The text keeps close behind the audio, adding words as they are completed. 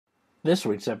This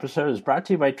week's episode is brought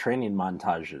to you by training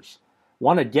montages.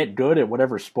 Want to get good at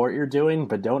whatever sport you're doing,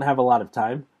 but don't have a lot of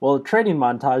time? Well, with training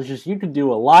montages, you can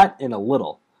do a lot in a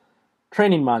little.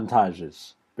 Training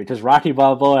montages, because Rocky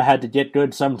Balboa had to get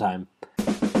good sometime. Hey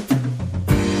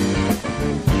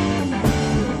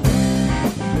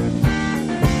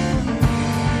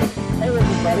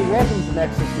everybody, welcome to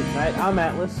Nexus Tonight. I'm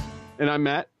Atlas. And I'm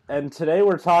Matt. And today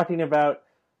we're talking about...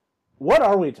 What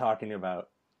are we talking about?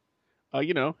 How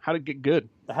to get good.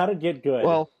 How to get good.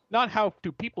 Well, not how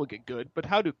do people get good, but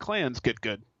how do clans get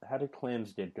good. How do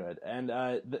clans get good? And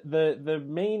the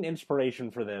main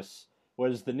inspiration for this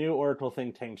was the new Oracle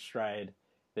think tank Stride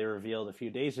they revealed a few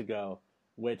days ago,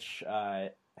 which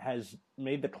has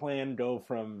made the clan go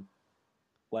from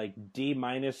like D-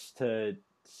 to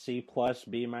C+,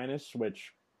 B-,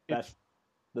 which that's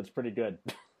pretty good.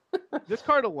 This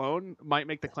card alone might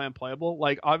make the clan playable.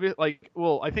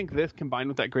 I think this combined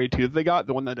with that grade 2 that they got,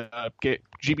 the one that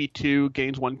GB2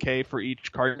 gains 1k for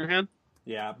each card in your hand.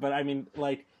 Yeah, but I mean,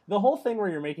 like, the whole thing where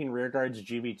you're making rear guards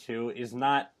GB2 is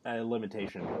not a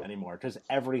limitation anymore, because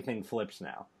everything flips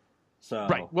now. So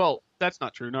Right. Well, that's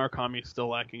not true. Narukami is still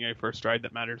lacking a first stride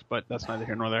that matters, but that's neither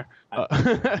here nor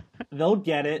there. They'll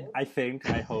get it, I think.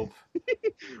 I hope.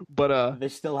 But they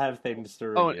still have things to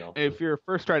reveal. If you're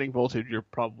first striding voltage, you're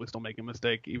probably still making a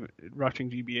mistake. Even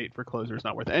rushing GB8 for closer is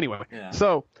not worth it anyway. Yeah.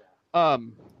 So,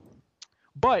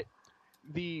 but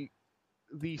the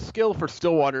skill for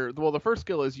Stillwater, well, the first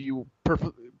skill is you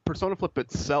persona flip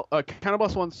itself,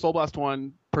 counterblast 1, soul blast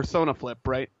 1, persona flip,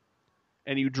 right?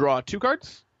 And you draw 2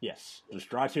 cards. Yes, just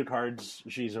draw 2 cards.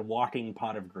 She's a walking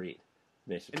pot of greed,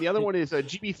 basically. And the other one is a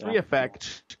GB3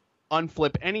 effect,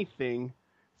 unflip anything.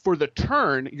 For the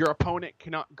turn, your opponent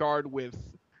cannot guard with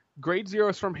grade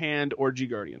 0s from hand or G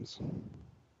Guardians.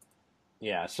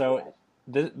 Yeah, so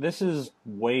this is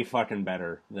way fucking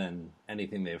better than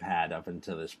anything they've had up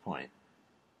until this point.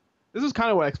 This is kind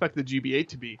of what I expected GB8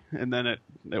 to be, and then it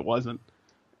wasn't.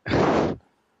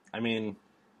 I mean,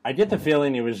 I get the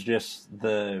feeling it was just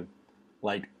there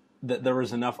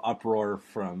was enough uproar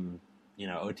from,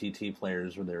 OTT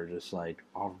players where they were just like,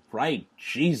 all right,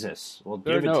 Jesus, we'll give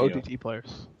it to you. There are no OTT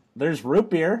players. There's root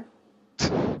beer.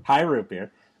 High root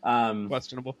beer.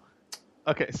 Questionable.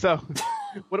 Okay, so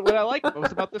what I like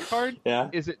most about this card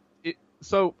is it.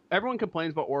 So everyone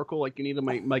complains about Oracle, like you need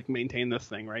to maintain this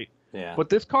thing, right? Yeah. But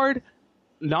this card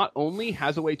not only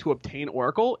has a way to obtain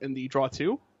Oracle in the draw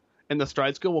 2, and the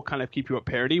stride skill will kind of keep you at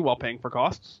parity while paying for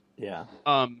costs. Yeah.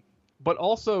 But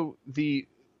also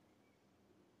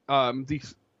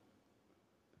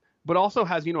but also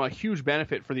has a huge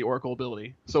benefit for the Oracle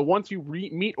ability. So once you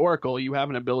meet Oracle, you have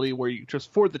an ability where you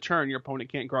just for the turn your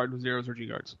opponent can't guard with 0s or G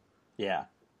guards. Yeah.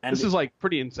 And this is like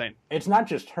pretty insane. It's not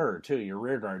just her too. Your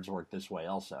rear guards work this way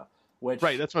also.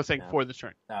 Right, that's what I'm saying for the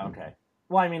turn. Oh, okay.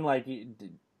 Well, I mean, like,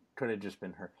 could have just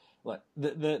been her. Look,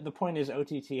 the point is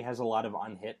OTT has a lot of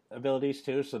unhit abilities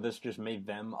too, so this just made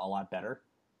them a lot better.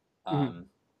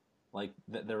 Like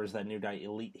there was that new guy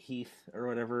Elite Heath or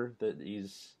whatever that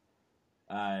he's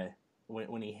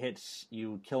when he hits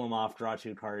you kill him off, draw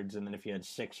 2 cards, and then if you had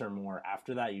 6 or more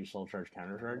after that you soul charge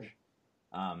counter charge.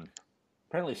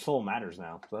 Apparently soul matters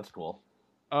now, so that's cool.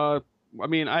 I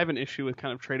mean, I have an issue with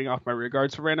kind of trading off my rear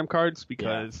guards for random cards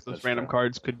because those random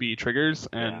cards could be triggers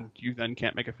and you then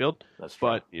can't make a field. That's true.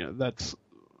 But that's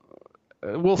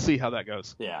we'll see how that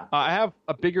goes. Yeah. I have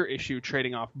a bigger issue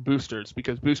trading off boosters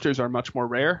because boosters are much more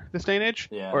rare this day and age.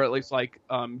 Yeah. Or at least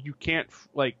you can't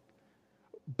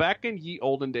back in ye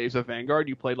olden days of Vanguard,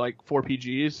 you played 4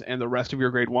 PGs and the rest of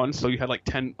your grade 1, so you had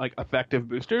 10 effective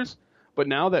boosters. But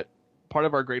now that part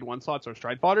of our grade 1 slots are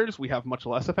stride fodders, we have much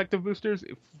less effective boosters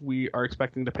if we are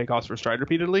expecting to pay costs for stride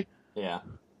repeatedly. Yeah.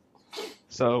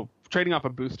 So trading off a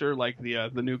booster like the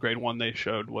new grade 1 they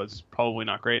showed was probably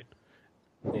not great.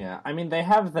 Yeah, I mean they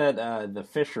have that the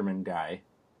fisherman guy,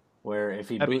 where if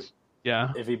he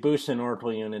boosts an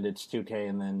Oracle unit, it's 2k,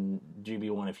 and then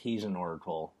GB1 if he's an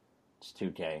Oracle, it's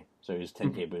 2k. So he's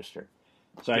 10k booster.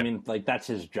 So I mean, that's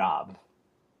his job,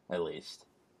 at least.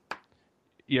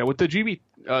 Yeah, with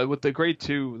the grade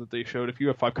 2 that they showed, if you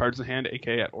have 5 cards in hand, AK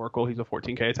at Oracle, he's a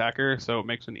 14k attacker, so it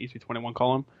makes an easy 21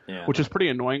 column, which is pretty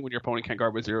annoying when your opponent can't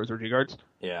guard with 0s or G guards.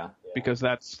 Yeah. Because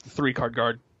that's 3 card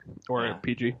guard or a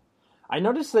PG. I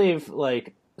noticed they've,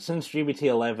 since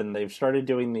GBT11, they've started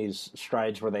doing these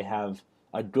strides where they have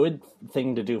a good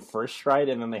thing to do first stride,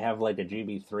 and then they have, a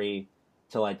GB3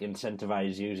 to,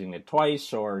 incentivize using it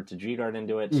twice or to G-Guard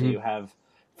into it. Mm-hmm. So you have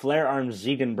Flare Arms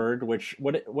Ziegenberg, which,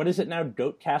 what is it now?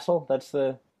 Goat Castle? That's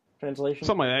the translation?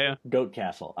 Something like that, yeah. Goat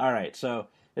Castle. All right, so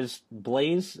is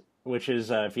Blaze, which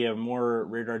is if you have more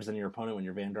rear guards than your opponent when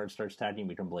your Vanguard starts attacking, you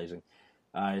become blazing.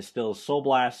 is still Soul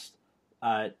Blast,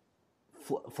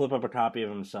 flip up a copy of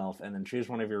himself, and then choose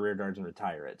one of your rear guards and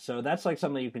retire it. So that's like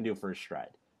something you can do first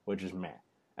stride, which is meh.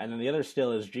 And then the other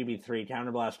still is GB3,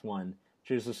 Counterblast 1,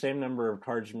 choose the same number of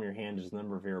cards from your hand as the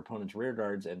number of your opponent's rear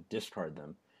guards and discard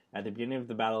them. At the beginning of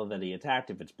the battle that he attacked,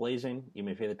 if it's blazing, you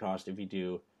may pay the cost. If you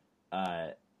do,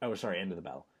 end of the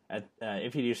battle.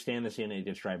 If you do stand this unit, you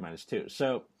get stride -2.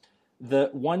 So the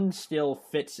one still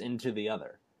fits into the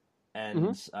other.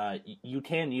 And you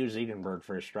can use Edinburgh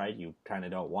for a stride. You kind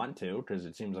of don't want to because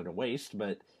it seems like a waste,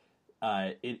 but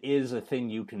it is a thing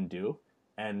you can do.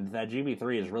 And that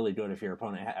GB3 is really good if your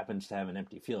opponent happens to have an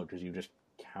empty field because you just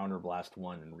counterblast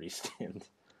 1 and restand.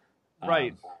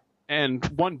 Right. And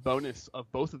one bonus of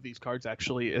both of these cards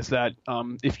actually is that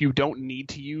if you don't need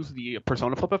to use the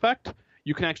Persona Flip effect,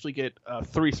 you can actually get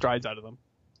 3 strides out of them.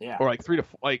 Yeah. Or like 3 to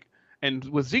 4. And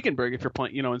with Ziegenberg, if you're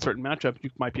playing, in certain matchups,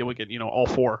 you might be able to get all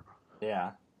 4.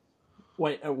 Yeah.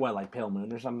 Wait, what, like Pale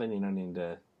Moon or something? You don't need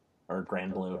to, or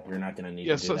Grand Blue. You're not going to need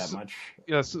to do that much.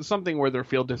 Yeah, something where their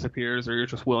field disappears, or you're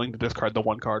just willing to discard the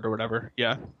 1 card or whatever.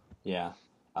 Yeah. Yeah.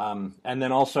 And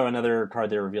then also another card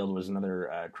they revealed was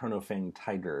another Chronofang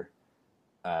Tiger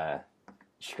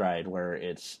stride, where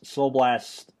it's Soul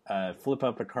Blast, flip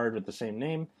up a card with the same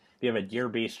name. If you have a Gear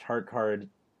Beast Heart card,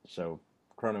 so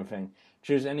Chronofang,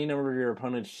 choose any number of your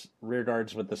opponent's rear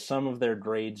guards with the sum of their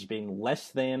grades being less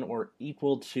than or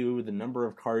equal to the number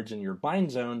of cards in your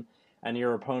bind zone, and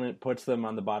your opponent puts them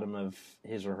on the bottom of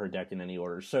his or her deck in any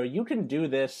order. So you can do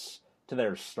this to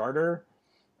their starter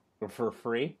for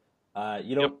free.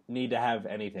 You don't need to have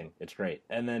anything. It's great.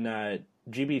 And then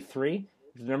GB3,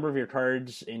 if the number of your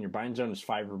cards in your bind zone is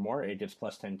 5 or more, it gets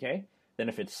plus 10k. Then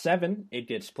if it's 7, it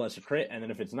gets plus a crit, and then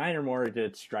if it's 9 or more, it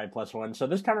gets stride +1. So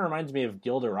this kind of reminds me of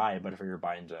Guild or Eye, but for your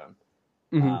bind zone.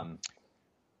 Mm-hmm.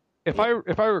 If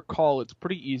I recall, it's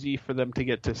pretty easy for them to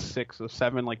get to 6 or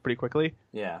 7 pretty quickly.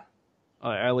 Yeah.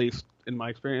 At least in my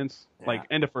experience, Yeah.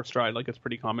 End of first stride, it's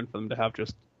pretty common for them to have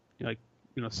just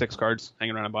 6 cards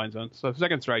hanging around a bind zone. So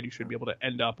second stride, you should be able to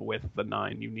end up with the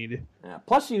 9 you need. Yeah.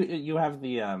 Plus, you have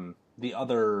the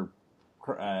other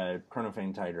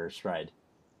Chronofang Tiger stride.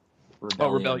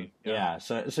 Rebellion. Yeah.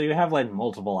 So you have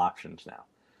multiple options now.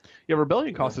 Yeah,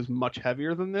 Rebellion cost is much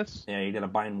heavier than this. Yeah, you got to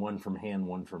bind 1 from hand,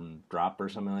 1 from drop, or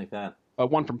something like that.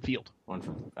 1 from field. 1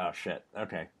 from shit.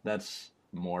 Okay, that's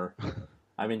more.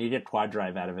 I mean, you get quad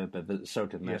drive out of it, but so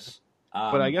can this.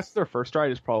 But I guess their first stride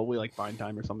is probably bind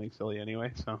time or something silly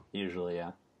anyway. So usually,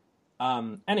 yeah.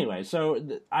 Anyway,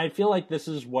 so I feel like this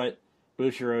is what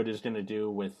Bushiroad is going to do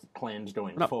with plans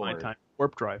going forward. Bind time,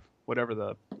 warp drive, whatever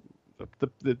the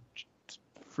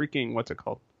freaking what's it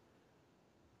called?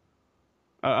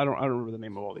 I don't remember the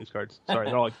name of all these cards. Sorry,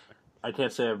 they're all I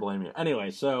can't say I blame you.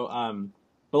 Anyway, so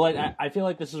but I feel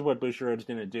like this is what Bushiroad's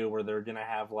going to do, where they're going to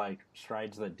have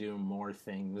strides that do more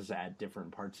things at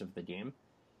different parts of the game,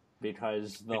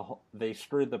 because they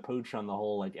screwed the pooch on the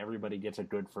whole everybody gets a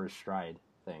good first stride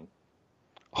thing.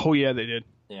 Oh yeah, they did.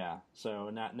 Yeah, so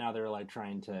now they're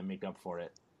trying to make up for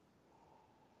it.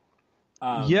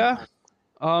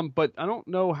 But I don't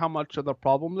know how much of the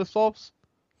problem this solves,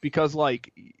 because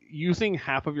using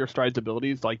half of your stride's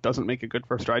abilities doesn't make a good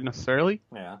first stride necessarily.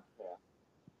 Yeah.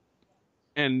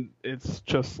 And it's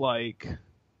just no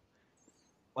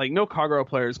Kagero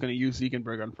player is going to use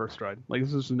Ziegenberg on first stride.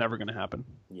 This is never going to happen.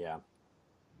 Yeah.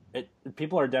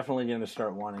 People are definitely going to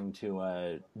start wanting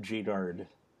to G-guard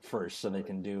first, so they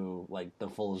can do the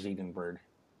full Ziegenberg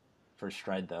first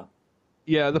stride though.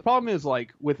 Yeah, the problem is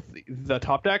with the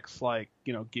top decks,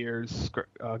 Gears,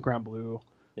 Ground Blue.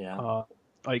 Yeah.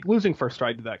 Losing first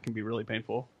stride to that can be really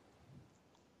painful.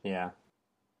 Yeah.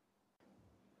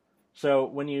 So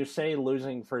when you say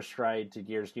losing first stride to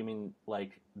Gears, do you mean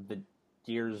the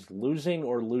Gears losing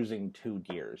or losing to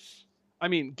Gears? I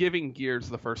mean, giving Gears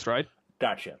the first stride.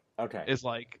 Gotcha. Okay. Is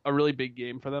a really big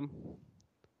game for them.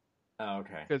 Oh,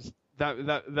 okay. Because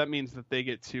that means that they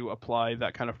get to apply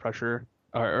that kind of pressure,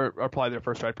 or apply their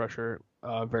first stride pressure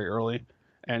very early,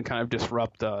 and kind of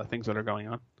disrupt things that are going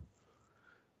on.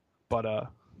 But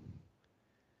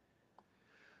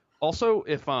also,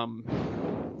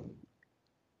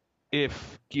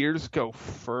 if Gears go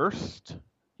first,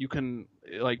 you can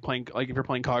if you're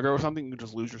playing Kagero or something, you can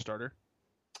just lose your starter.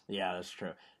 Yeah, that's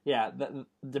true. Yeah,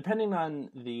 depending on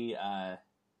the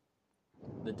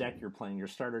deck you're playing, your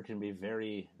starter can be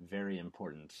very, very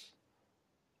important.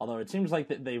 Although it seems like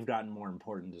they've gotten more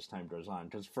important as time goes on,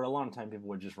 because for a long time people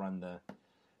would just run the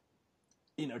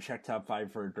check top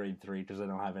 5 for a grade 3 because they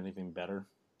don't have anything better.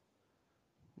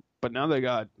 But now they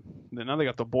got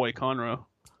the boy Conroe.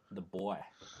 The boy.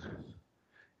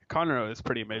 Conroe is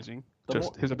pretty amazing.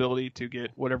 His ability to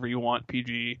get whatever you want,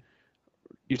 PG,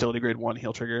 utility grade 1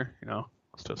 heal trigger.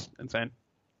 It's just insane.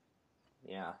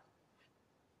 Yeah.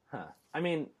 Huh. I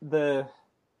mean, the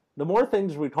more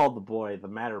things we call the boy, the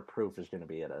matter proof is going to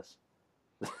be at us.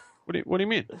 What do you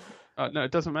mean? No,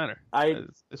 it doesn't matter.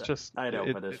 It's just I know,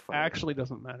 but it's it funny. actually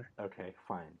doesn't matter. Okay,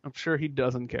 fine. I'm sure he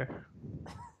doesn't care.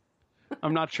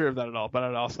 I'm not sure of that at all, but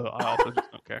I also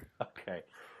just don't care. Okay.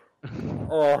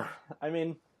 I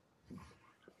mean,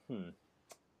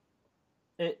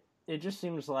 it just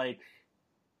seems like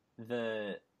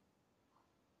the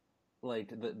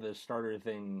starter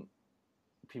thing,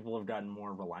 people have gotten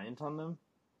more reliant on them.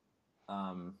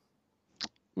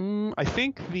 I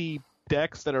think the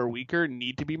decks that are weaker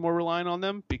need to be more reliant on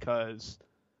them because,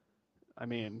 I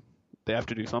mean, they have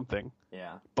to do something.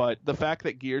 Yeah. But the fact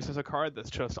that Gears is a card that's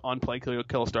just on play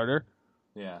kill a starter.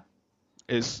 Yeah.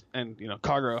 And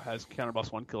Kagero has counter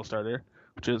 +1 kill starter,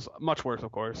 which is much worse,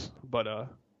 of course. But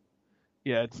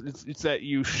yeah, it's that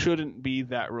you shouldn't be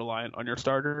that reliant on your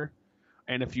starter,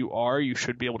 and if you are, you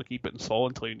should be able to keep it in Soul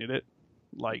until you need it,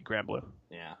 like Grand Blue.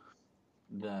 Yeah.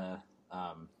 The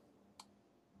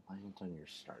reliant on your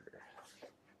starter.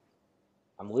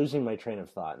 I'm losing my train of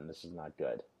thought, and this is not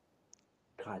good.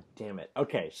 God damn it.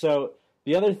 Okay, so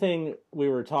the other thing we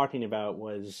were talking about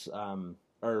was,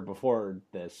 or before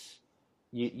this,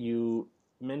 you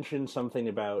mentioned something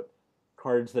about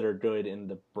cards that are good in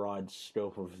the broad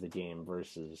scope of the game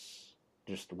versus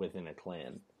just within a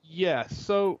clan. Yeah,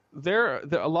 so there are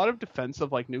a lot of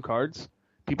defensive new cards.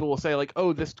 People will say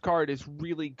oh, this card is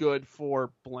really good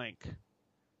for blank.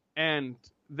 And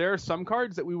there are some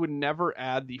cards that we would never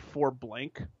add the for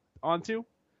blank onto.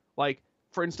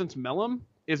 For instance, Mellum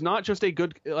is not just a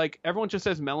good everyone just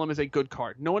says Mellum is a good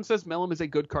card. No one says Mellum is a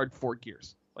good card for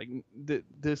Gears.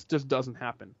 This just doesn't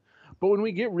happen. But when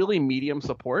we get really medium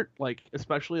support,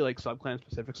 especially subclan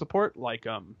specific support,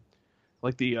 the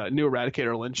new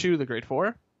Eradicator Lenshu, the Grade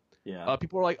 4, yeah,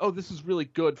 people are oh, this is really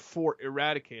good for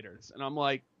Eradicators, and I'm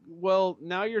well,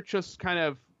 now you're just kind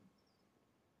of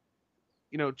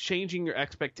changing your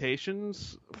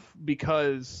expectations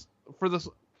because for the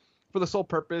sole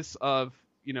purpose of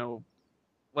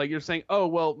you're saying, oh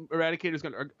well, Eradicators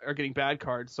are getting bad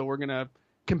cards, so we're gonna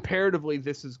comparatively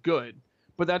this is good.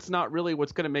 But that's not really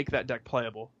what's going to make that deck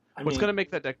playable. What's going to make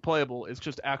that deck playable is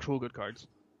just actual good cards.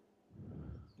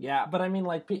 Yeah, but I mean,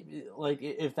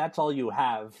 if that's all you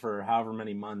have for however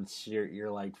many months,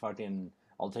 you're fucking,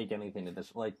 I'll take anything to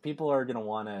this. People are going to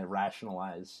want to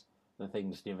rationalize the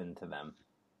things given to them.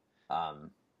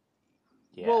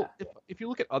 Yeah. Well, if you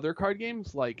look at other card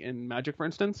games, in Magic, for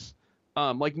instance,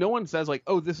 no one says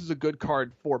oh, this is a good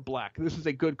card for black. This is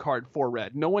a good card for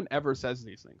red. No one ever says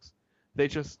these things. They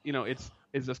just,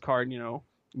 is this card,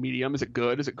 medium? Is it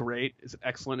good? Is it great? Is it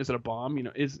excellent? Is it a bomb?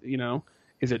 Is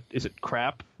it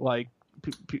crap?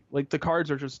 The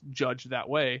cards are just judged that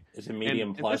way. Is it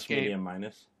medium plus, medium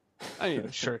minus? I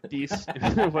mean, sure, decent,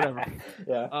 whatever.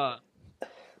 Yeah.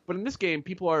 But in this game,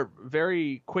 people are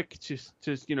very quick to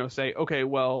say, okay,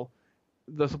 well,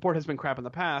 the support has been crap in the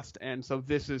past, and so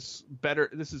this is better.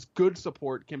 This is good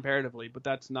support comparatively, but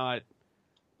that's not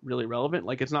really relevant.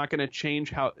 It's not going to change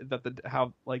how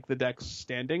the deck's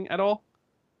standing at all.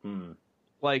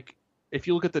 If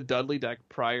you look at the Dudley deck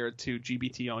prior to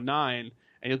GBT09 and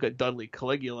you look at Dudley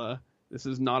Caligula, this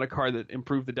is not a card that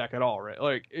improved the deck at all,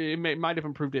 right? It might have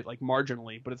improved it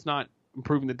marginally, but it's not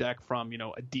improving the deck from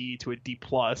a D to a D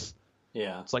plus.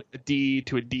 Yeah, it's a D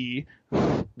to a D.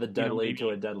 The Dudley to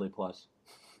a Dudley plus.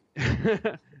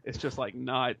 It's just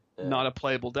not a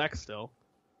playable deck still.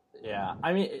 Yeah,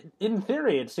 I mean, in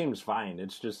theory, it seems fine.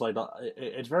 It's just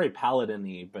it's very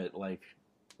paladin-y, but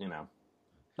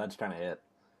that's kind of it.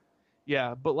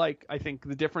 Yeah, but I think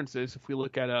the difference is if we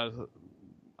look at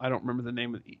I don't remember the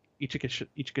name of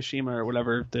Ichikashima or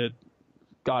whatever, the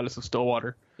goddess of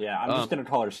Stillwater. Yeah, I'm just gonna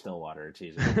call her Stillwater. It's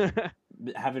easy.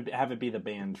 have it be the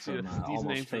band from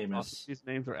Almost Famous. These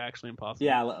names are actually impossible.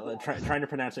 Yeah, trying to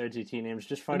pronounce OTT names.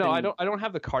 Just finding... No, I don't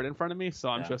have the card in front of me, so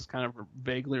I'm just kind of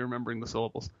vaguely remembering the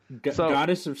syllables.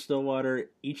 Goddess of Stillwater,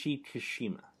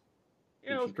 Ichikashima.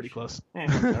 Yeah, it was pretty close.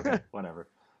 Okay, whatever.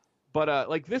 But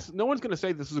this, no one's gonna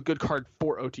say this is a good card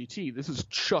for OTT. This is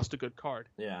just a good card.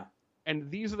 Yeah. And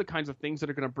these are the kinds of things that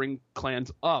are gonna bring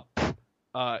clans up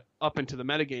into the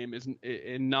metagame,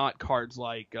 and not cards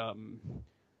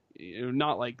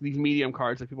not these medium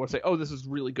cards that people say, oh, this is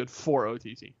really good for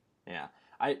OTT. Yeah.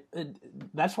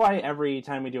 That's why every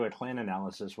time we do a clan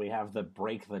analysis, we have the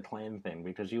break the clan thing,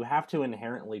 because you have to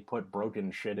inherently put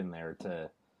broken shit in there to,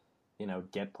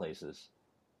 get places.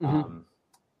 Mm-hmm.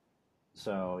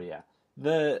 So yeah,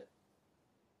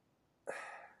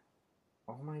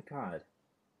 oh my god,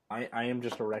 I am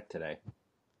just a wreck today.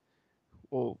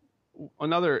 Well,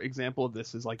 another example of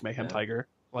this is like Mayhem Tiger.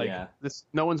 Like this,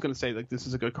 no one's going to say like this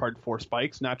is a good card for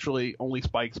spikes. Naturally, only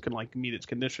spikes can like meet its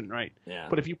condition, right? Yeah.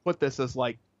 But if you put this as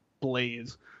like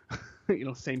Blaze,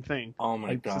 same thing. Oh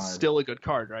my god, it's still a good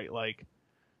card, right? Like,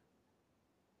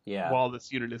 while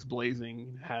this unit is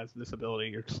blazing, has this ability,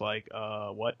 you're just like,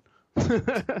 what?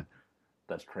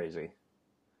 That's crazy.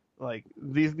 Like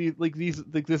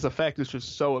this effect is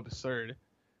just so absurd,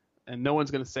 and no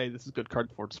one's going to say this is a good card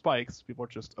for spikes. People are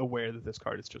just aware that this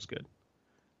card is just good.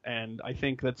 And I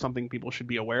think that's something people should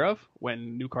be aware of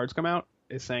when new cards come out,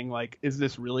 is saying, like, is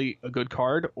this really a good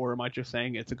card, or am I just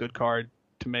saying it's a good card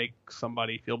to make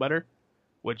somebody feel better,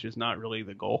 which is not really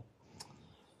the goal.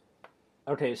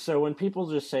 Okay, so when people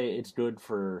just say it's good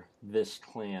for this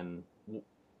clan,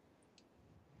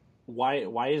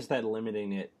 why is that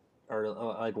limiting it, or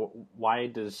like why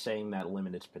does saying that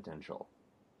limit its potential?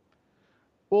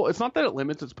 Well, it's not that it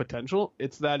limits its potential,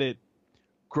 it's that it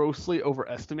grossly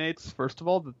overestimates, first of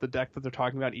all, that the deck that they're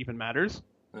talking about even matters.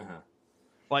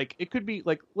 Like, it could be,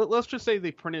 like, let's just say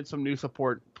they printed some new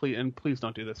support, please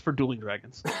don't do this, for Dueling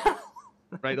Dragons.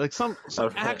 Right? Like, some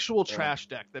actual trash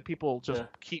deck that people just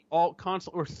keep all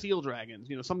constant, or Seal Dragons,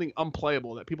 something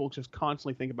unplayable that people just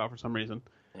constantly think about for some reason.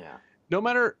 Yeah. No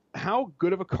matter how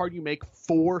good of a card you make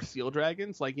for Seal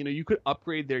Dragons, like, you could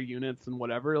upgrade their units and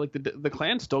whatever, like, the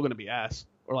clan's still going to be ass.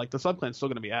 Or, like, the sub-clan's still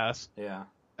going to be ass. Yeah.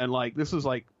 And, like, this is,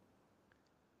 like,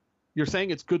 you're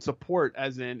saying it's good support,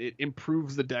 as in it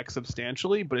improves the deck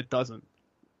substantially, but it doesn't.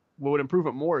 What would improve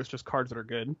it more is just cards that are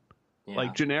good. Yeah.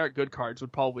 Like, generic good cards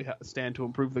would probably stand to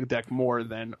improve the deck more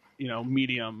than,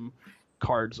 medium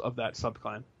cards of that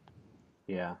sub-clan.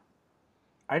 Yeah.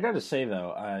 I gotta say,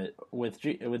 though, with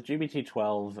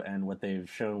GBT12 and what they've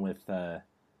shown with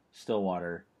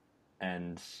Stillwater,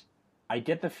 and I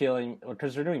get the feeling,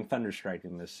 because they're doing Thunderstrike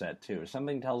in this set, too.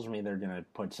 Something tells me they're going to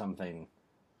put something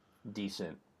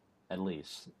decent, at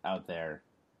least, out there.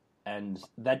 And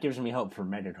that gives me hope for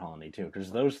Mega Colony, too,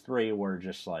 because those three were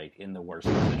just, like, in the worst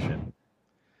position.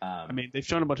 I mean, they've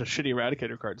shown a bunch of shitty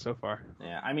Eradicator cards so far.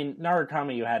 Yeah, I mean,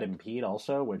 Narukami, you had Impede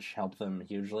also, which helped them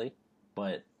hugely,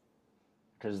 but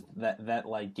because that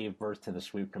like, gave birth to the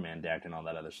Sweep Command deck and all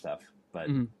that other stuff. But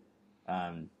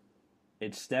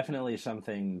it's definitely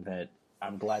something that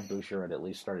I'm glad Bushiroad at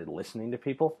least started listening to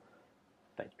people.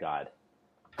 Thank God.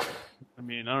 I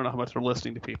mean, I don't know how much they're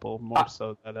listening to people, more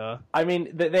so that... I mean,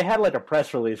 they had, like, a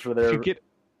press release where if you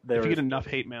get enough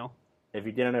hate mail. If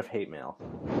you get enough hate mail.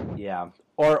 Yeah.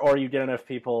 Or you get enough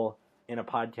people in a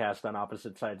podcast on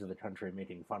opposite sides of the country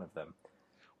making fun of them.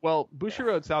 Well,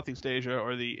 Bushiroad Southeast Asia,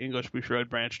 or the English Bushiroad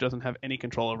branch, doesn't have any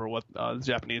control over what the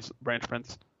Japanese branch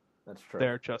prints. That's true.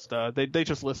 They're just they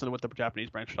just listen to what the Japanese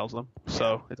branch tells them,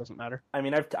 so it doesn't matter. I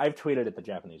mean, I've tweeted at the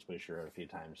Japanese Bushiroad a few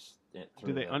times.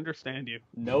 Do they understand you?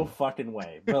 No fucking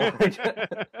way. All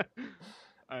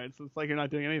right, so it's like you're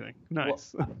not doing anything.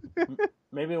 Nice. Well,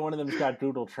 maybe one of them's got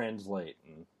Google Translate,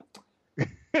 and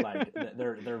like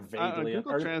they're vaguely.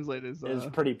 Google Translate is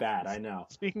pretty bad. I know.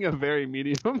 Speaking of very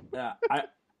medium. Yeah,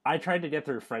 I tried to get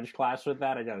through French class with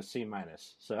that. I got a C-.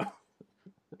 So.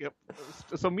 Yep.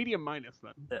 So medium minus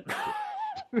then.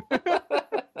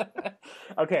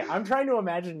 Okay, I'm trying to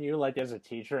imagine you like as a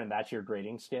teacher, and that's your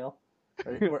grading scale.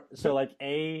 So like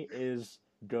A is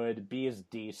good, B is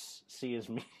decent, C is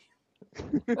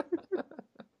medium.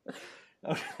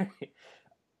 Okay.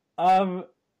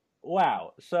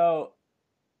 Wow. So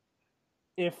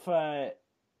if so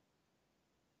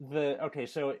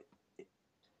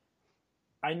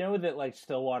I know that like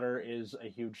Stillwater is a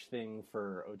huge thing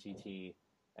for OTT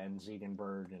and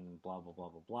Ziegenberg and blah blah blah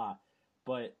blah blah.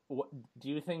 But do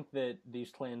you think that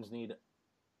these clans need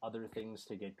other things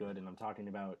to get good? And I'm talking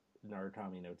about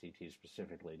Narukami and OTT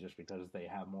specifically, just because they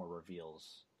have more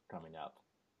reveals coming up.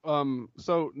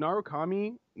 So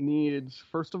Narukami needs,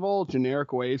 first of all,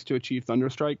 generic ways to achieve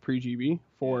Thunderstrike pre-GB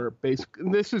for basic.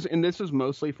 This is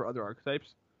mostly for other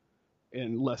archetypes,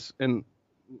 and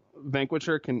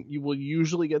Vanquisher you will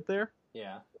usually get there.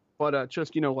 Yeah. But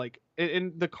just,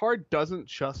 and the card doesn't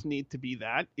just need to be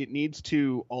that. It needs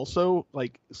to also,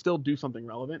 like, still do something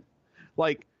relevant.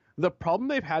 Like, the problem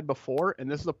they've had before,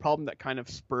 and this is a problem that kind of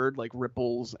spurred, like,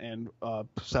 Ripples and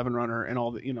Seven Runner and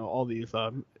all these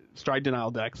Stride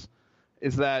Denial decks,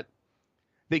 is that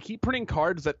they keep printing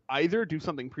cards that either do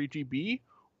something pre-GB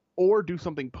or do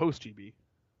something post-GB.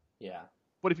 Yeah.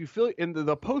 But if you feel in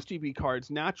the post-GB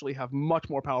cards naturally have much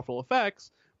more powerful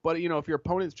effects, but if your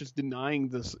opponent's just denying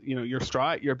this, your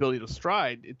ability to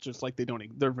stride, it's just like they're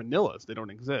vanillas, they don't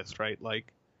exist, right?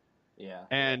 Like, yeah.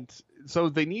 And so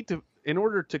they need to, in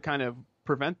order to kind of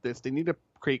prevent this, they need to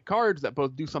create cards that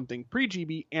both do something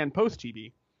pre-GB and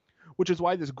post-GB, which is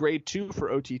why this grade 2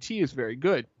 for OTT is very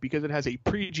good, because it has a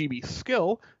pre-GB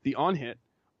skill, the on-hit,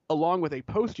 along with a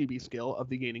post-GB skill of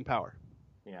the gaining power.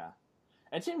 Yeah.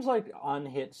 It seems like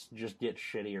on-hits just get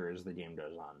shittier as the game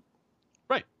goes on.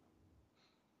 Right.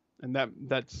 And that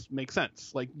makes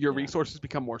sense. Like, your resources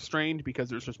become more strained because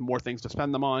there's just more things to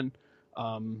spend them on.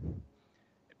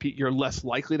 You're less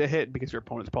likely to hit because your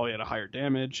opponent's probably at a higher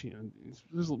damage. You know,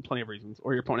 there's plenty of reasons.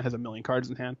 Or your opponent has a million cards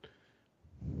in hand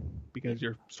because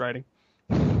you're striding.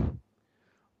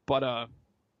 But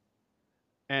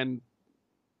and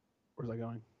where's I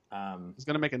going? I was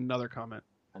gonna make another comment.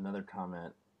 Another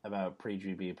comment about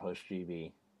pre-GB,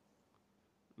 post-GB.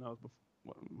 No,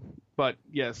 but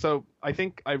yeah. So I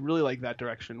think I really like that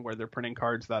direction where they're printing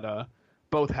cards that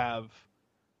both have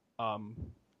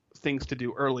things to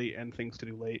do early and things to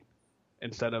do late,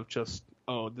 instead of just,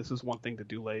 oh, this is one thing to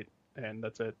do late and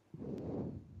that's it.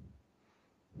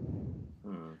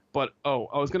 But I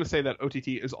was going to say that OTT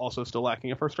is also still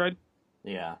lacking a first ride.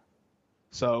 Yeah.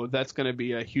 So that's going to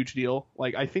be a huge deal.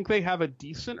 Like, I think they have a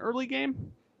decent early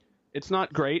game. It's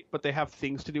not great, but they have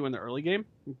things to do in the early game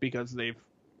because they've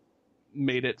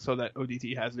made it so that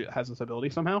OTT has this ability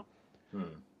somehow.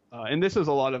 And this is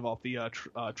a lot of the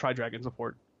Tri-Dragon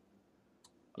support.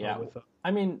 Yeah,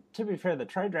 I mean, to be fair, the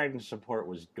Tri-Dragon support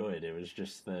was good. It was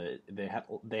just they had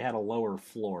a lower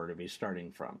floor to be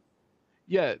starting from.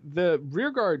 Yeah, the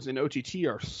rear guards in OTT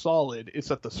are solid. It's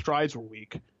that the strides were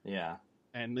weak. Yeah,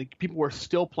 and like, people were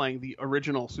still playing the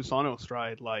original Susano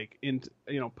stride, like in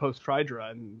post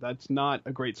Tridra, and that's not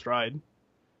a great stride.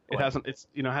 It has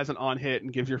an on hit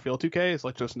and gives your field 2K. It's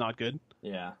like just not good.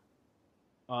 Yeah,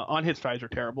 on hit strides are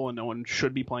terrible, and no one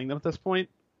should be playing them at this point.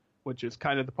 Which is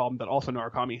kind of the problem that also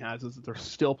Narukami has, is that they're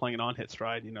still playing an on-hit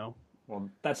stride, Well,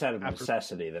 that's out of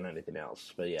necessity than anything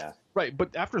else, but yeah. Right,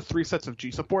 but after 3 sets of G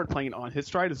support, playing an on-hit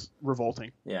stride is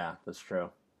revolting. Yeah, that's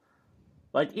true.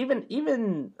 Like,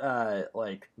 even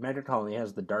like, Mega Colony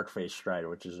has the Dark Face stride,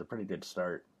 which is a pretty good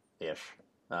start-ish.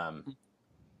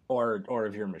 Or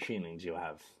if you're machinings, you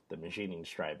have the machining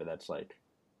stride, but that's, like,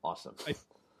 awesome.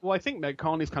 I think Mega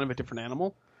Colony is kind of a different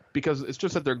animal, because it's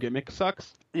just that their gimmick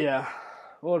sucks. Yeah.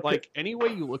 Well, like, any way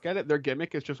you look at it, their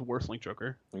gimmick is just worse Link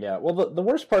Joker. Yeah, well, the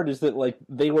worst part is that, like,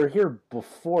 they were here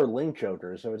before Link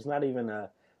Joker, so it's not even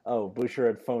Boucher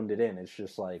had phoned it in. It's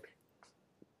just, like,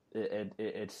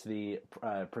 it's the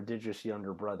prodigious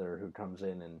younger brother who comes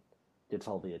in and gets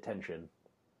all the attention.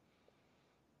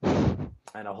 And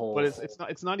a whole... But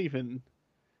it's not even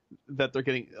that they're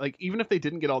getting... Like, even if they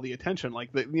didn't get all the attention, like,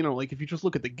 like, if you just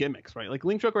look at the gimmicks, right? Like,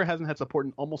 Link Joker hasn't had support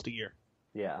in almost a year.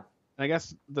 Yeah. I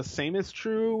guess the same is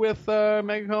true with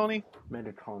Mega Colony.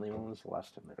 Mega Colony, when was the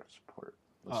last time they got support?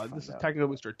 This is Technical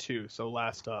Booster 2, so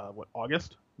last,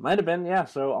 August? Might have been, yeah,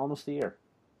 so almost a year.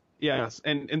 Yes,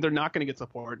 and they're not going to get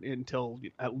support until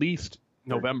at least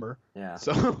November. Yeah.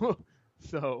 So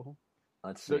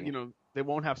let's see. They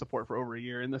won't have support for over a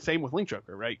year, and the same with Link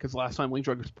Joker, right? Because last time Link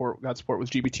Joker got support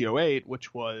was GBT08,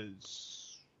 which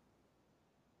was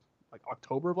like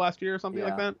October of last year or something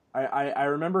like that. I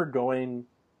remember going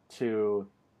to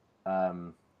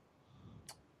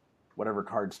whatever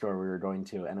card store we were going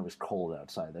to, and it was cold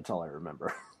outside. That's all I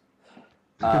remember.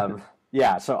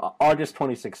 Yeah, so August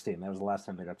 2016. That was the last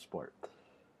time they got support.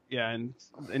 Yeah, and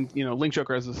Link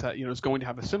Joker is going to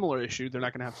have a similar issue. They're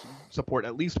not going to have support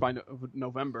at least by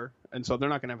November, and so they're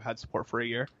not going to have had support for a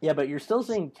year. Yeah, but you're still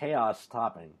seeing Chaos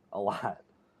topping a lot.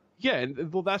 Yeah,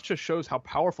 and well, that just shows how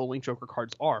powerful Link Joker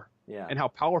cards are. Yeah. And how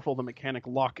powerful the mechanic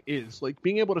lock is. Like,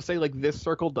 being able to say, like, this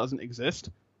circle doesn't exist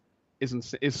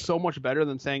is so much better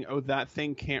than saying, oh, that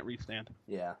thing can't restand.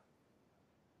 Yeah.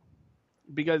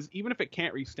 Because even if it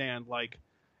can't restand, like,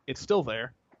 it's still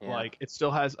there. Yeah. Like, it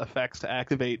still has effects to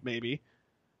activate, maybe.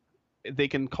 They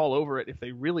can call over it if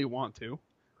they really want to.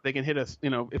 They can hit us,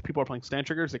 if people are playing stand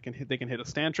triggers, they can hit a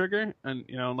stand trigger, and,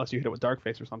 unless you hit it with Dark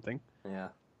Face or something. Yeah.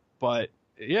 But,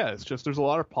 yeah, it's just, there's a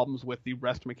lot of problems with the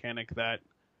rest mechanic that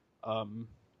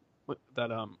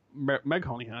Meg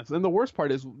Colony has, and the worst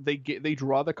part is they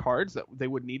draw the cards that they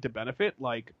would need to benefit,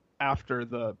 like, after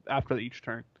each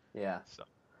turn. Yeah. So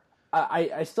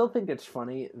I still think it's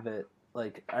funny that,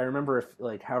 like, I remember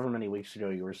however many weeks ago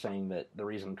you were saying that the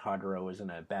reason Kagura was in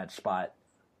a bad spot,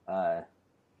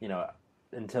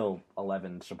 until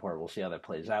 11 support, we'll see how that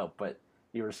plays out. But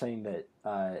you were saying that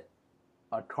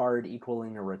a card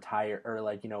equaling a retire, or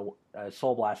a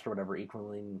Soul Blast or whatever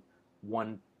equaling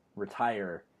one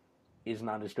retire is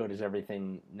not as good as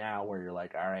everything now, where you're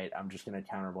like, all right, I'm just going to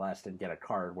counterblast and get a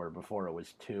card, where before it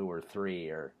was 2 or 3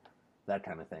 or that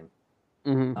kind of thing.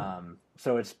 Mm-hmm.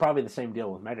 So it's probably the same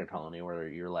deal with Mega Colony, where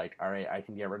you're like, all right, I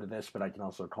can get rid of this, but I can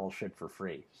also call shit for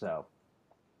free. So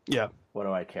yeah, what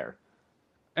do I care?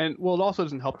 And well, it also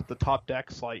doesn't help that the top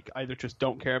decks like either just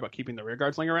don't care about keeping the rear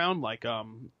guards laying around, like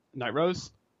Night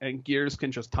Rose, and Gears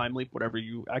can just time leap whatever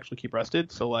you actually keep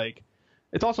rested. So like,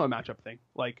 it's also a matchup thing.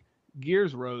 Like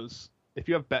Gears Rose, if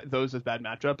you have those as bad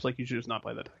matchups, like you should just not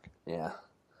play that deck. Yeah.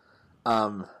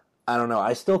 I don't know.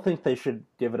 I still think they should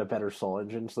give it a better soul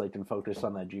engine so they can focus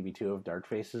on that GB2 of Dark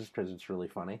Faces because it's really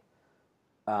funny.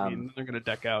 I mean, they're going to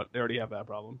deck out. They already have that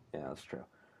problem. Yeah, that's true.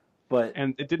 But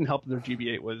and it didn't help that their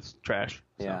GB8 was trash.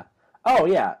 So. Yeah. Oh,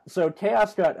 yeah. So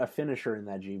Chaos got a finisher in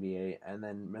that GB8, and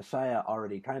then Messiah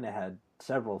already kind of had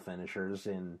several finishers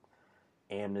in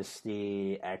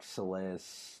Amnesty,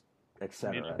 Exilus,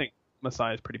 etc. I mean, I think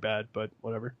Messiah is pretty bad, but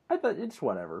whatever. I thought it's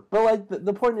whatever. But like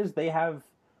the point is they have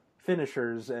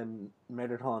finishers and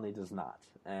Murder Colony does not,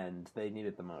 and they need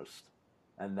it the most.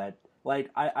 And that like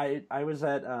I was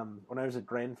at when I was at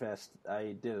Grandfest,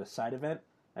 I did a side event.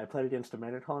 I played against a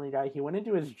Murder Colony guy. He went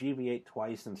into his GB8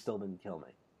 twice and still didn't kill me.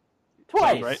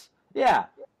 Twice. Right? Yeah.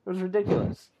 It was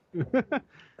ridiculous.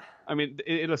 I mean,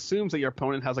 it assumes that your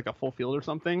opponent has like a full field or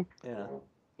something. Yeah.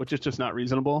 Which is just not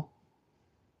reasonable.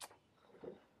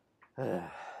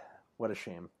 What a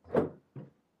shame.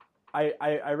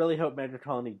 I really hope Murder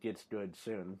Colony gets good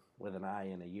soon with an I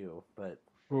and a U, but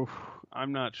oof,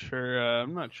 I'm not sure.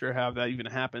 I'm not sure how that even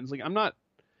happens. Like,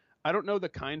 I don't know the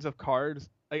kinds of cards.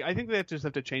 Like, I think they just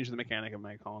have to change the mechanic of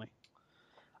Mega Colony.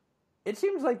 It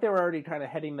seems like they were already kind of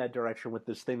heading that direction with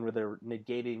this thing where they're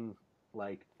negating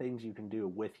like things you can do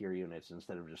with your units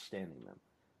instead of just standing them.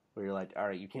 Where you're like, all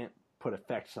right, you can't put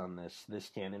effects on this. This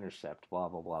can't intercept. Blah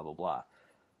blah blah blah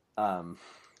blah.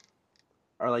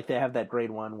 Or like they have that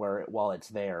grade 1 where while it's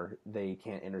there, they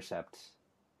can't intercept.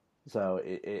 So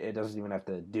it doesn't even have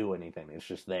to do anything. It's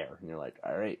just there, and you're like,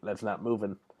 all right, that's not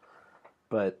moving.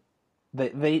 But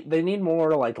they need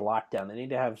more like lockdown. They need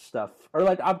to have stuff or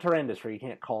like Obturandus where you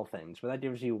can't call things, but that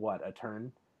gives you what, a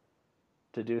turn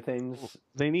to do things.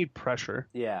 They need pressure.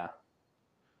 Yeah,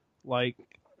 like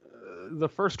the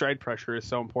first stride pressure is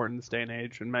so important in this day and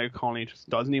age, and Mega Colony just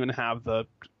doesn't even have the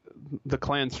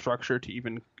clan structure to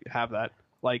even have that.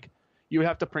 Like, you would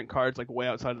have to print cards like way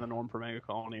outside of the norm for Mega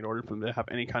Colony in order for them to have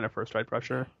any kind of first stride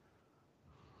pressure.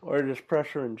 Or just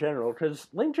pressure in general, because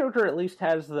Link Joker at least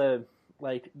has the,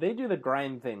 like, they do the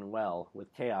grind thing well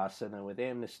with Chaos, and then with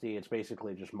Amnesty, it's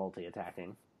basically just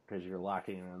multi-attacking, because you're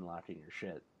locking and unlocking your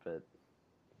shit, but...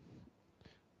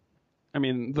 I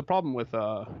mean, the problem with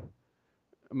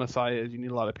Messiah is you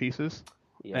need a lot of pieces,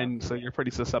 and so you're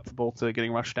pretty susceptible to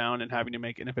getting rushed down and having to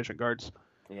make inefficient guards.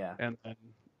 Yeah.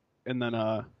 And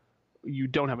then you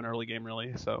don't have an early game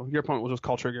really, so your opponent will just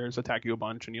call triggers, attack you a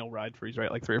bunch, and you'll ride freeze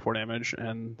rate like 3 or 4 damage,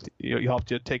 and you'll have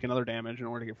to take another damage in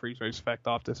order to get freeze rate's effect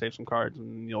off to save some cards,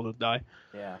 and you'll just die.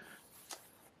 Yeah.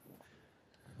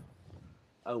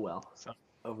 Oh well. So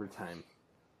over time.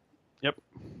 Yep.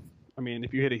 I mean,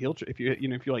 if you hit a heal, if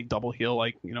you like double heal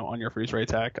like on your freeze rate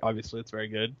attack, obviously it's very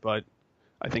good, but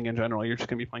I think in general you're just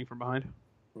gonna be playing from behind.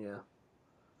 Yeah.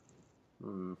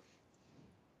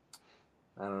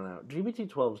 I don't know.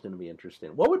 GBT12 is going to be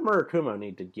interesting. What would Murakumo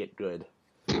need to get good?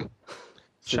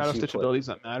 Shadow Stitch abilities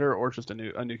that matter, or just a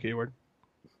new keyword?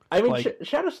 I mean,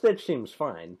 Shadow Stitch seems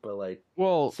fine, but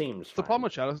seems fine. The problem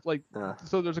with Shadow,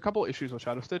 so there's a couple issues with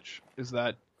Shadow Stitch. Is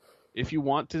that if you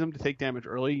want them to take damage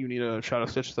early, you need a Shadow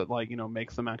Stitch that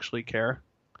makes them actually care.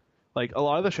 Like, a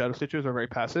lot of the Shadow Stitches are very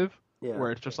passive,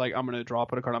 where it's just like, I'm going to draw,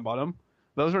 put a card on bottom.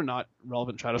 Those are not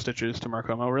relevant Shadow Stitches to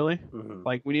Murakumo, really. Mm-hmm.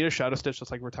 Like, we need a Shadow Stitch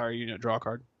that's like retire unit, draw a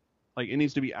card. Like, it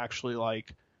needs to be actually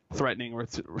like threatening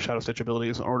with Shadow Stitch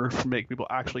abilities in order to make people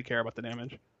actually care about the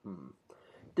damage.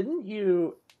 Didn't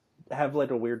you have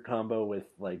like a weird combo with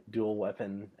like dual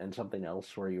weapon and something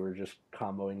else where you were just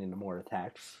comboing into more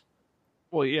attacks?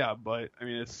 Well, yeah, but I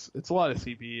mean, it's a lot of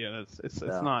CP and it's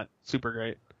not super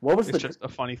great. What was it's just a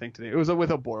funny thing to do. It was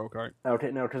with a Boro card.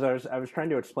 Okay, no, because I was trying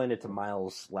to explain it to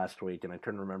Miles last week and I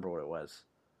couldn't remember what it was.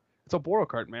 It's a Boro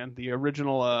card, man. The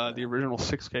original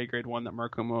 6K grade 1 that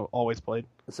Murakumo always played.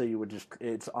 So you would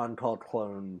it's on call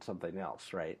clone something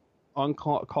else, right? On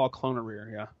call clone a rear,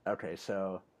 yeah. Okay,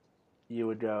 so you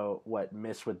would go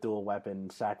miss with dual weapon,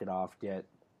 sack it off, get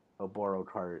a Boro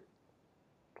card,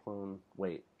 clone.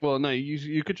 Wait. Well, no,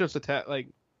 you could just attack you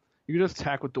could just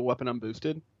attack with dual weapon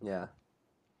unboosted. Yeah.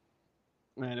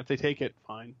 And if they take it,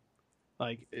 fine.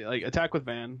 Like attack with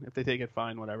Van. If they take it,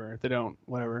 fine. Whatever. If they don't,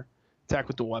 whatever. Attack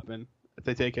with the weapon. If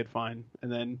they take it, fine.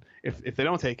 And then if they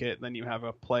don't take it, then you have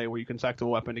a play where you can sack the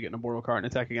weapon to get an Aboro card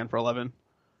and attack again for 11.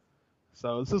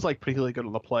 So this is particularly good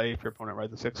on the play if your opponent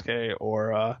rides a 6K,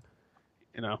 or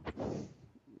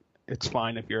it's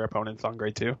fine if your opponent's on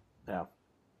grade 2. Yeah.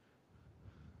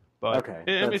 But okay,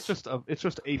 it's just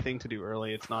a thing to do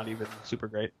early. It's not even super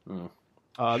great.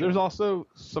 There's also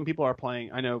some people are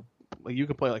playing. I know, like you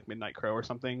could play like Midnight Crow or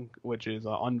something, which is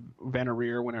on Vanna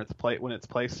Rear when it's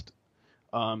placed.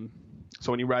 So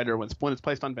when you ride or when it's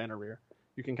placed on Vanna Rear,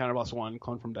 you can counterblast one,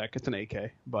 clone from deck. It's an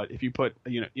 8K, but if you put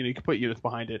you can put units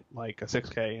behind it like a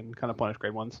 6K and kind of punish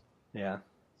grade ones. Yeah.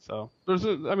 So there's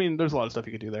a lot of stuff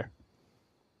you could do there.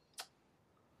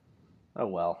 Oh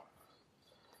well.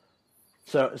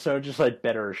 So just like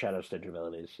better Shadow Stitch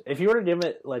abilities. If you were to give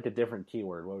it like a different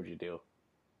keyword, what would you do?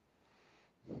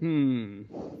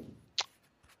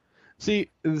 See,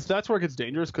 that's where it gets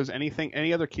dangerous because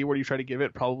any other keyword you try to give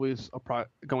it probably is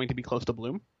going to be close to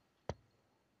Bloom.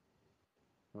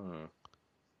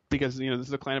 Because this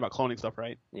is a clan about cloning stuff,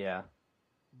 right? Yeah.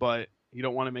 But you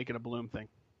don't want to make it a Bloom thing.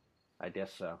 I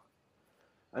guess so.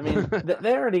 I mean,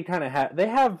 they already kind of have. They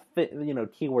have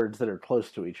keywords that are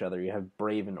close to each other. You have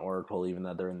Brave and Oracle, even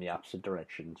though they're in the opposite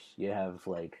directions. You have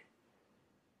like,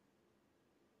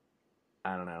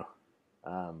 I don't know.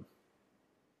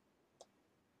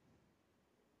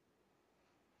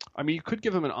 I mean, you could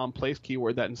give them an on-place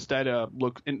keyword that instead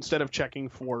of checking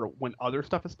for when other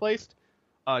stuff is placed,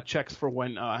 checks for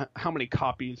when how many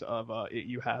copies of it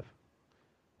you have.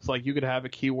 So like you could have a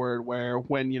keyword where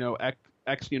when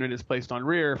X unit is placed on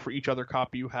rear, for each other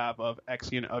copy you have of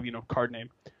X unit of card name,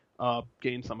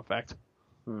 gain some effect.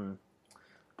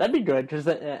 That'd be good because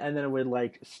and then it would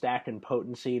like stack in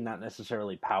potency, not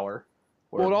necessarily power.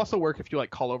 Well, it'd also work if you like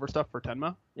call over stuff for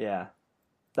Tenma. Yeah,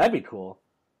 that'd be cool.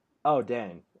 Oh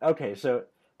dang. Okay, so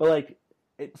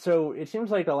it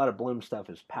seems like a lot of Bloom stuff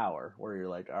is power, where you're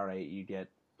like, all right, you get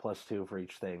 +2 for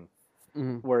each thing.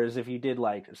 Mm-hmm. Whereas if you did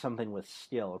like something with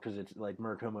skill, because it's like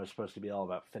Murakumo is supposed to be all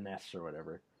about finesse or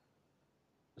whatever.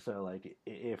 So like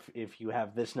if you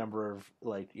have this number of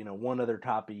one other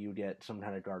copy, you get some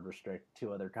kind of guard restrict.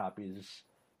 2 other copies,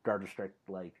 guard restrict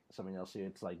like something else.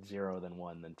 It's like 0, then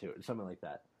 1, then 2, something like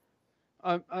that.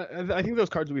 I think those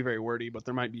cards would be very wordy, but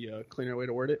there might be a cleaner way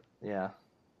to word it. Yeah.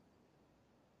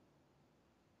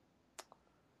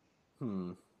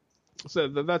 So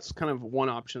that's kind of one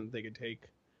option they could take.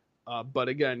 But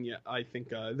again, yeah, I think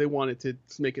they wanted to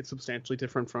make it substantially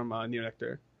different from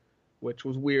Neonectar, which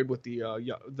was weird with the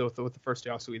first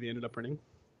Yasui they ended up printing.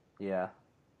 Yeah.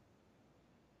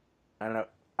 I don't know.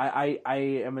 I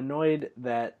am annoyed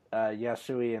that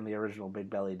Yasui and the original Big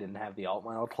Belly didn't have the alt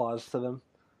mile clause to them.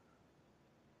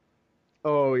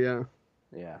 Oh yeah.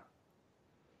 Yeah.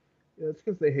 Yeah, it's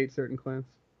because they hate certain clans.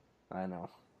 I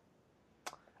know.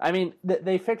 I mean,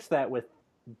 they fixed that with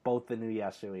both the new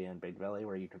Yasui and Big Belly,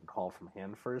 where you can call from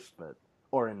hand first,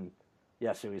 or in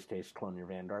Yasui's case, clone your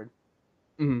Vanguard.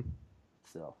 Mm-hmm.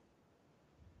 Still.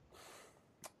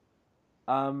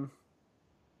 I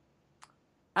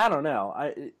don't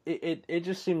know. It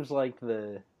just seems like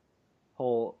the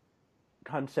whole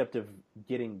concept of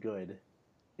getting good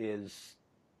is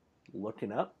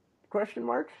looking up ? But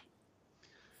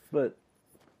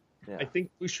yeah. I think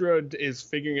Bushiroad is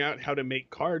figuring out how to make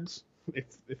cards,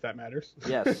 if that matters.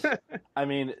 Yes. I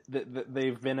mean,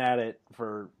 they've been at it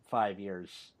for 5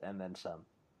 years and then some.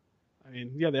 I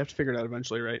mean, yeah, they have to figure it out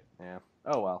eventually, right? Yeah.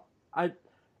 Oh well.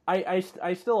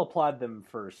 I still applaud them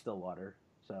for Stillwater.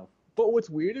 So. But what's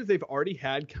weird is they've already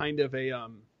had kind of a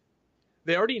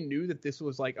they already knew that this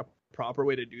was like a proper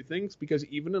way to do things, because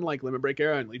even in like Limit Break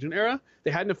era and Legion era,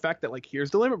 they had an effect that like,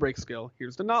 here's the Limit Break skill,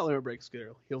 here's the not Limit Break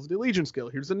skill, here's the Legion skill,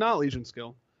 here's the not Legion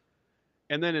skill.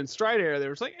 And then in Stride era, they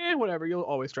were just like, whatever, you'll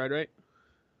always Stride, right?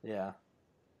 Yeah.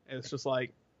 And it's just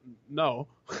like, no,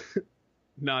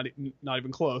 not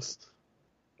even close.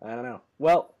 I don't know.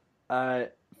 Well,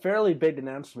 fairly big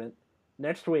announcement.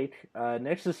 Next week,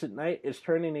 Nexus at Night is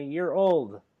turning a year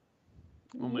old.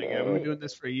 Oh my god, we've been doing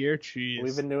this for a year? Jeez.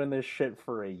 We've been doing this shit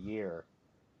for a year.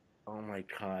 Oh my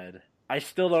god. I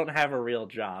still don't have a real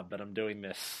job, but I'm doing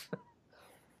this.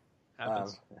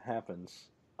 Happens.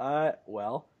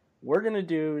 Well, we're gonna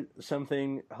do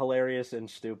something hilarious and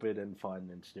stupid and fun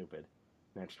and stupid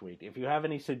next week. If you have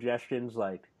any suggestions,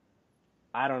 like,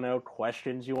 I don't know,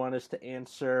 questions you want us to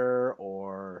answer,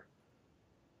 or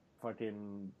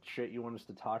fucking shit you want us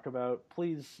to talk about,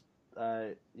 please,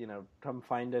 come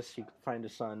find us. You can find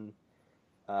us on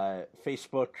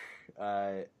Facebook.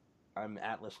 I'm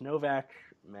Atlas Novak.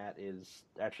 Matt is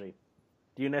actually.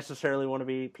 Do you necessarily want to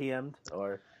be PM'd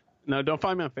or? No, don't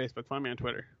find me on Facebook. Find me on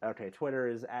Twitter. Okay, Twitter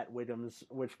is @Wiggums,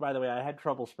 which, by the way, I had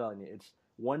trouble spelling it. It's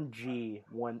 1G,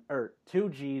 2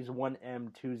 G's, 1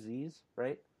 M, 2 Z's,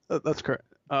 right? That's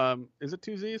correct. Is it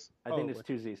 2 Z's? I think it's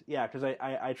 2 Z's. Yeah, because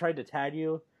I tried to tag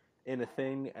you in a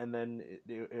thing, and then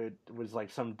it was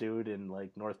like some dude in like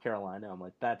North Carolina. I'm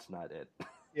like, that's not it.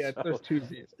 Yeah, there's 2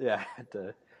 Z's. Yeah, I had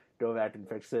to go back and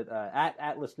fix it.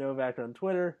 Atlas Novak on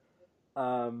Twitter.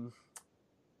 And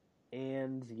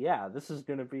yeah, this is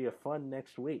going to be a fun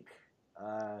next week.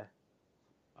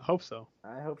 I hope so.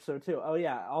 I hope so too. Oh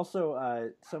yeah,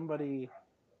 also somebody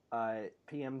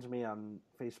PM'd me on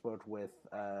Facebook with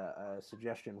a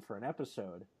suggestion for an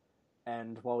episode,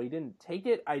 and while we didn't take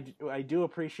it, I do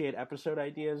appreciate episode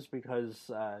ideas because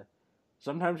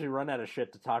sometimes we run out of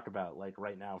shit to talk about, like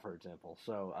right now, for example.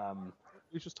 So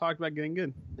we just talked about getting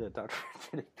good. Yeah, talk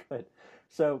about getting good.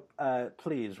 So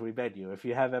please, we beg you, if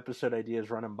you have episode ideas,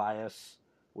 run them by us.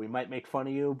 We might make fun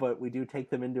of you, but we do take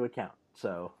them into account.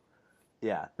 So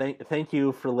yeah, thank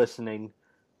you for listening,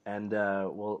 and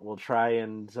we'll try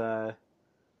and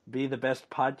be the best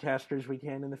podcasters we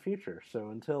can in the future. So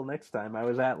until next time, I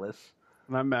was Atlas.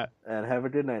 And I'm Matt. And have a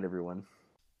good night, everyone.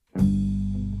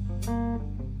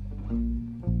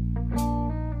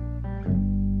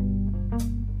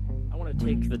 I want to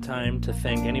take the time to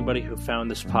thank anybody who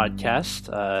found this podcast.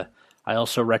 I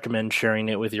also recommend sharing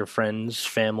it with your friends,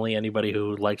 family, anybody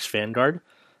who likes Vanguard.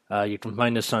 You can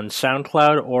find us on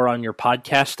SoundCloud or on your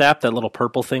podcast app, that little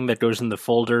purple thing that goes in the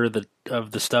folder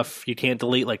of the stuff you can't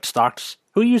delete, like stocks.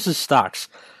 Who uses stocks?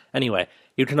 Anyway,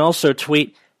 you can also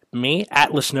tweet me,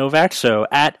 Atlas Novak, so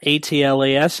at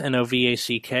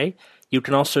ATLASNOVACK. You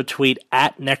can also tweet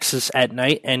at Nexus at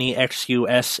Night,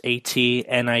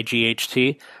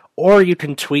 NEXUSATNIGHT, or you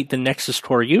can tweet the Nexus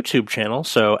Core YouTube channel,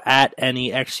 so at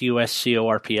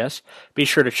NEXUSCORPS. Be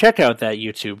sure to check out that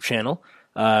YouTube channel.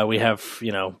 We have,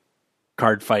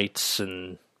 card fights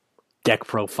and deck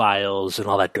profiles and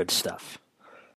all that good stuff.